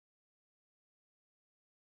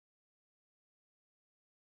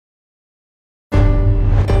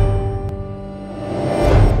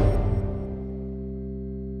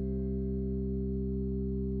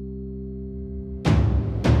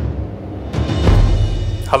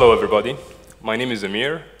Hello, everybody. My name is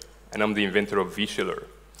Amir, and I'm the inventor of V-Chiller.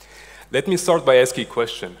 Let me start by asking a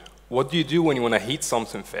question. What do you do when you want to heat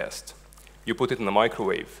something fast? You put it in the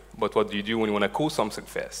microwave. But what do you do when you want to cool something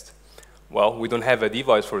fast? Well, we don't have a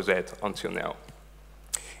device for that until now.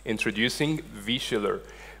 Introducing V-Chiller.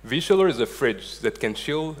 V-Chiller is a fridge that can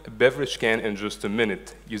chill a beverage can in just a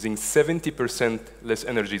minute, using 70% less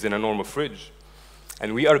energy than a normal fridge.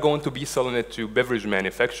 And we are going to be selling it to beverage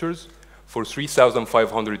manufacturers for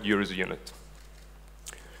 3,500 euros a unit.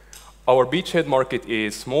 Our beachhead market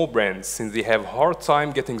is small brands, since they have a hard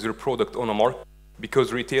time getting their product on a market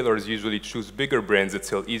because retailers usually choose bigger brands that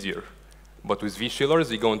sell easier. But with V-Chillers,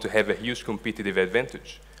 they're going to have a huge competitive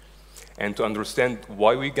advantage. And to understand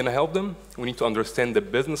why we're going to help them, we need to understand the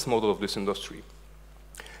business model of this industry.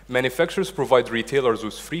 Manufacturers provide retailers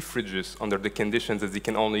with free fridges under the conditions that they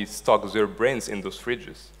can only stock their brands in those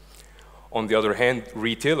fridges. On the other hand,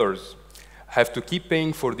 retailers have to keep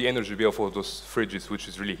paying for the energy bill for those fridges, which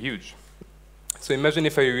is really huge. So imagine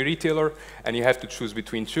if you're a retailer and you have to choose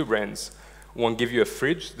between two brands. One gives you a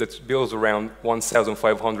fridge that bills around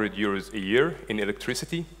 1,500 euros a year in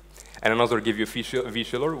electricity, and another gives you a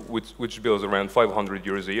V-Chiller, which bills around 500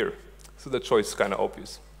 euros a year. So the choice is kind of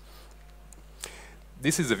obvious.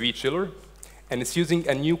 This is a V-Chiller, and it's using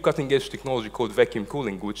a new cutting-edge technology called vacuum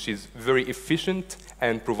cooling, which is very efficient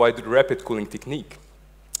and provides rapid cooling technique.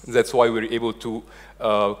 That's why we're able to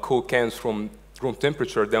cool cans from room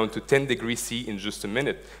temperature down to 10 degrees C in just a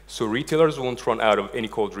minute, so retailers won't run out of any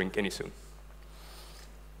cold drink any soon.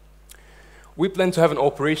 We plan to have an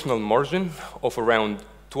operational margin of around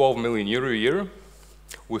 12 million euro a year,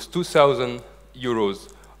 with 2,000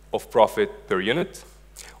 euros of profit per unit,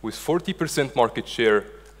 with 40% market share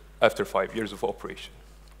after 5 years of operation.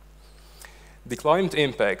 The climate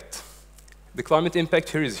impact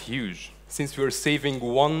here is huge, since we are saving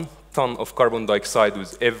 1 ton of carbon dioxide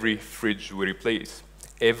with every fridge we replace,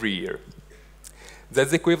 every year.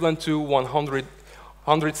 That's equivalent to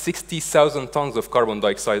 160,000 tons of carbon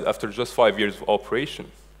dioxide after just 5 years of operation.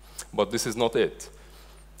 But this is not it.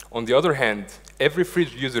 On the other hand, every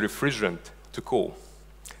fridge uses a refrigerant to cool.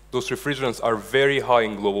 Those refrigerants are very high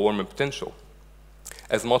in global warming potential,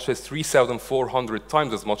 as much as 3,400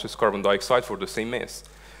 times as much as carbon dioxide for the same mass.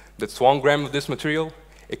 That's 1 gram of this material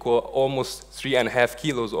equal almost 3.5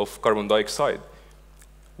 kilos of carbon dioxide.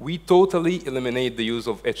 We totally eliminate the use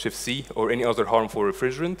of HFC or any other harmful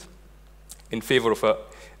refrigerant in favor of a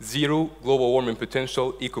zero global warming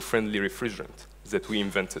potential eco-friendly refrigerant that we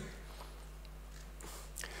invented.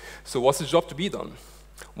 So what's the job to be done?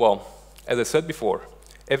 Well, as I said before,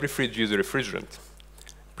 every fridge uses a refrigerant.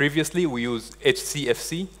 Previously, we used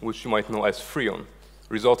HCFC, which you might know as Freon,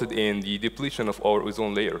 resulted in the depletion of our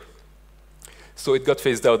ozone layer. So it got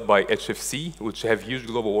phased out by HFC, which have huge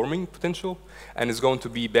global warming potential, and is going to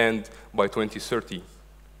be banned by 2030.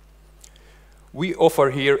 We offer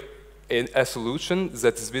here a solution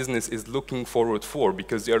that this business is looking forward for,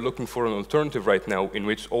 because they are looking for an alternative right now in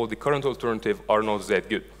which all the current alternatives are not that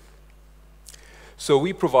good. So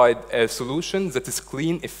we provide a solution that is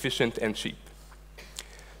clean, efficient, and cheap.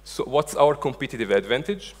 So what's our competitive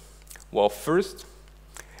advantage? Well, first,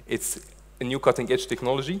 it's a new cutting-edge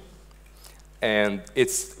technology, and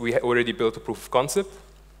we already built a proof of concept.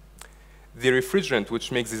 The refrigerant,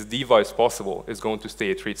 which makes this device possible, is going to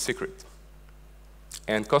stay a trade secret.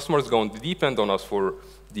 And customers are going to depend on us for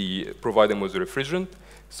providing them with the refrigerant,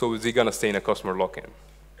 so they're going to stay in a customer lock-in.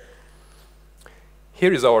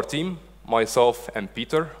 Here is our team, myself and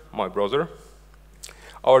Peter, my brother.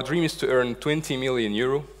 Our dream is to earn 20 million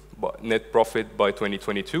euro net profit by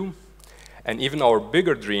 2022. And even our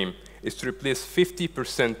bigger dream is to replace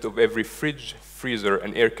 50% of every fridge, freezer,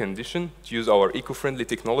 and air condition to use our eco-friendly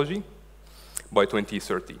technology by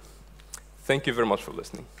 2030. Thank you very much for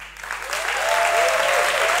listening.